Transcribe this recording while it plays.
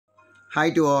Hi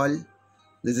to all,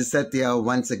 this is Satya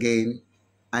once again,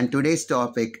 and today's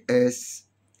topic is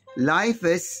life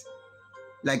is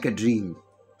like a dream.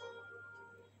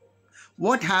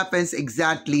 What happens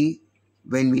exactly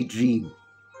when we dream?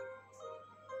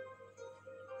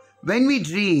 When we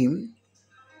dream,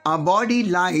 our body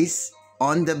lies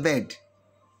on the bed,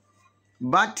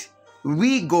 but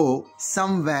we go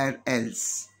somewhere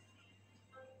else.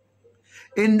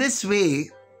 In this way,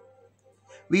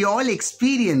 we all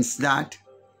experience that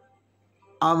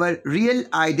our real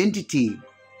identity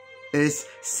is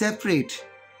separate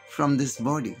from this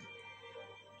body.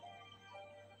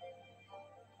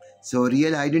 So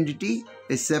real identity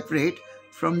is separate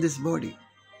from this body.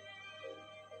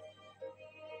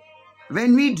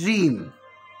 When we dream,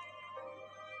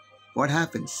 what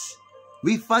happens?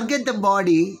 We forget the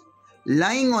body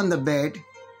lying on the bed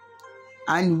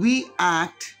and we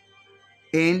act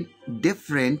in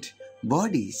different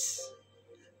bodies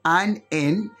and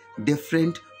in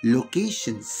different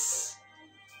locations.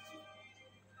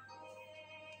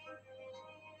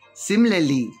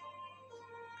 Similarly,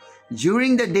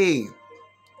 during the day,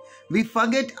 we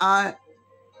forget our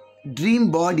dream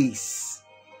bodies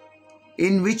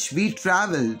in which we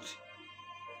traveled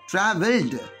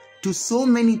to so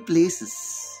many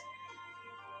places.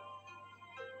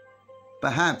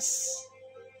 Perhaps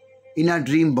in our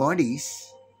dream bodies,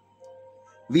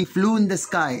 we flew in the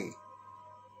sky.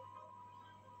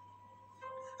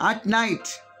 At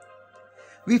night,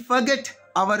 we forget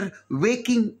our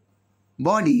waking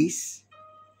bodies,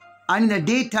 and in the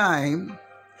daytime,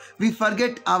 we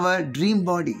forget our dream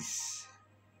bodies.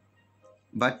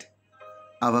 But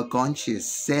our conscious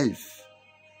self,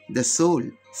 the soul,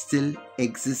 still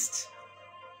exists.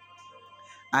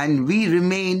 And we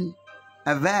remain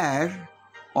aware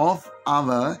of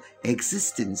our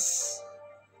existence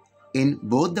in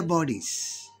both the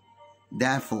bodies.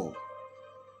 Therefore,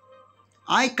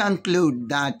 I conclude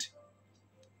that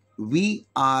we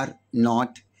are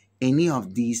not any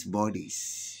of these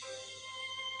bodies.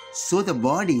 So the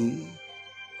body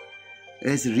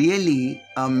is really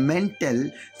a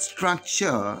mental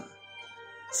structure,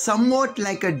 somewhat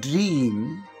like a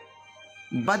dream,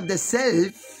 but the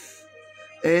self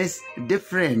is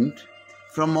different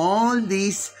from all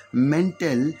these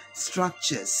mental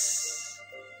structures.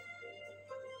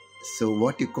 So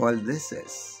what you call this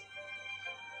is?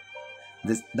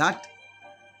 That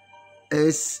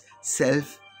is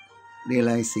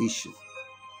self-realization.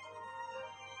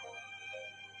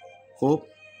 Hope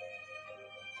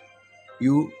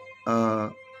you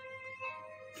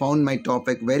found my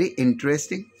topic very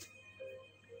interesting.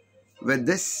 With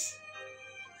this,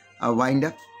 I wind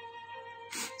up.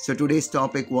 So today's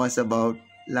topic was about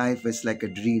life is like a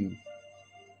dream,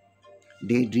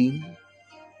 daydream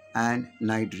and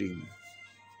night dream.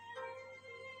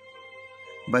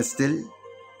 But still,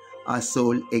 our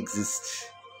soul exists.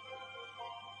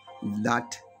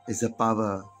 That is the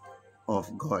power of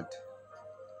God.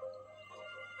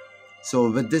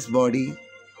 So with this body,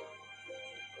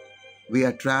 we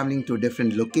are traveling to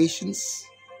different locations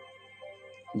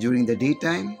during the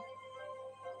daytime,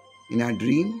 in our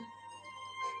dream,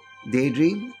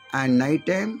 daydream, and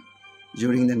nighttime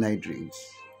during the night dreams.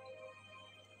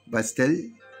 But still,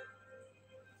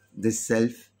 this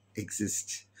self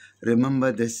exists.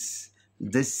 Remember this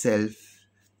self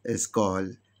is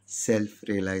called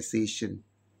self-realization,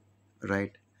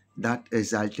 right? That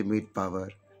is ultimate power.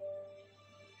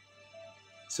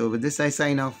 So with this, I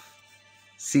sign off.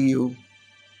 See you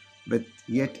with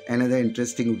yet another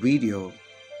interesting video.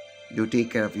 Do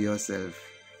take care of yourself.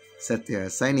 Satya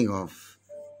signing off.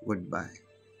 Goodbye.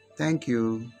 Thank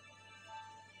you.